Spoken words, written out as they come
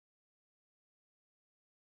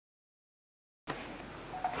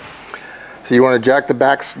So you want to jack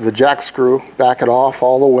the jack screw, back it off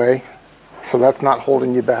all the way, so that's not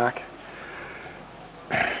holding you back.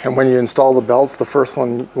 And when you install the belts, the first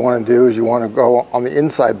one you want to do is you want to go on the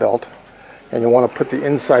inside belt, and you want to put the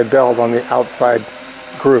inside belt on the outside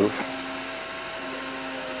groove.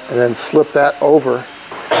 And then slip that over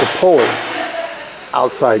the pulley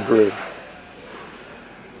outside groove.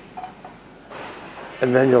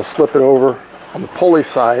 And then you'll slip it over on the pulley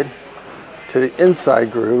side to the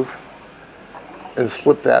inside groove and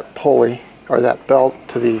slip that pulley or that belt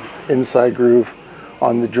to the inside groove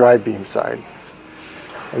on the drive beam side.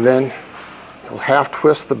 And then you'll half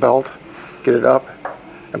twist the belt, get it up,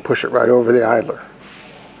 and push it right over the idler.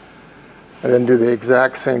 And then do the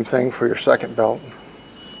exact same thing for your second belt.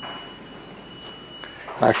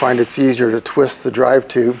 And I find it's easier to twist the drive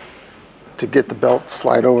tube to get the belt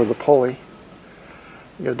slide over the pulley.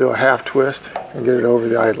 You'll do a half twist and get it over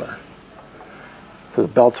the idler. So the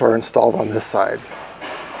belts are installed on this side.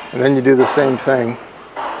 And then you do the same thing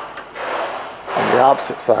on the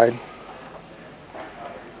opposite side.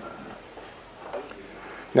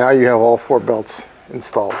 Now you have all 4 belts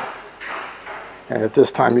installed. And at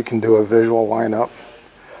this time you can do a visual lineup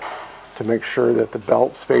to make sure that the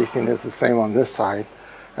belt spacing is the same on this side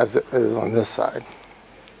as it is on this side.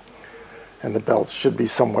 And the belts should be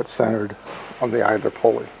somewhat centered on the idler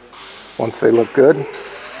pulley. Once they look good,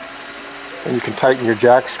 then you can tighten your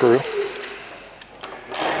jack screw.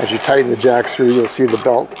 As you tighten the jack screw, you'll see the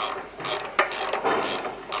belt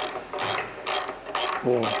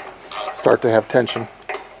will start to have tension.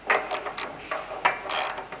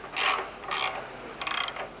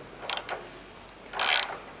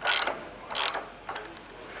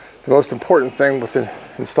 The most important thing with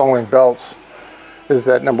installing belts is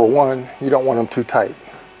that, number one, you don't want them too tight.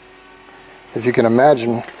 If you can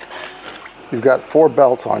imagine, you've got 4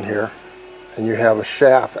 belts on here, and you have a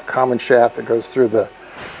shaft, a common shaft that goes through the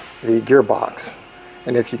gearbox.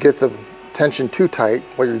 And if you get the tension too tight,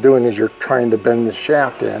 what you're doing is you're trying to bend the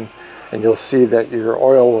shaft in, and you'll see that your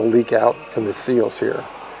oil will leak out from the seals here.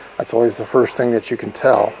 That's always the first thing that you can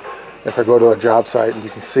tell. If I go to a job site and you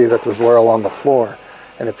can see that there's oil on the floor,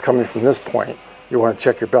 and it's coming from this point, you want to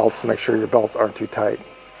check your belts to make sure your belts aren't too tight.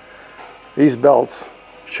 These belts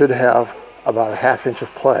should have about a ½ inch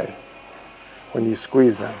of play when you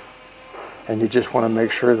squeeze them. And you just want to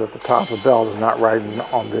make sure that the top of the belt is not riding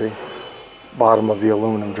on the bottom of the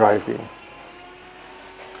aluminum drive beam.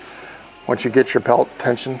 Once you get your belt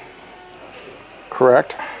tension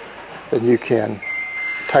correct, then you can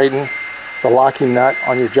tighten the locking nut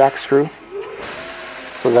on your jack screw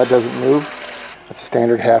so that doesn't move. It's a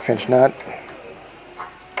standard ½ inch nut.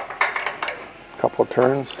 A couple of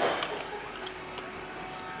turns,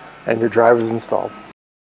 and your drive is installed.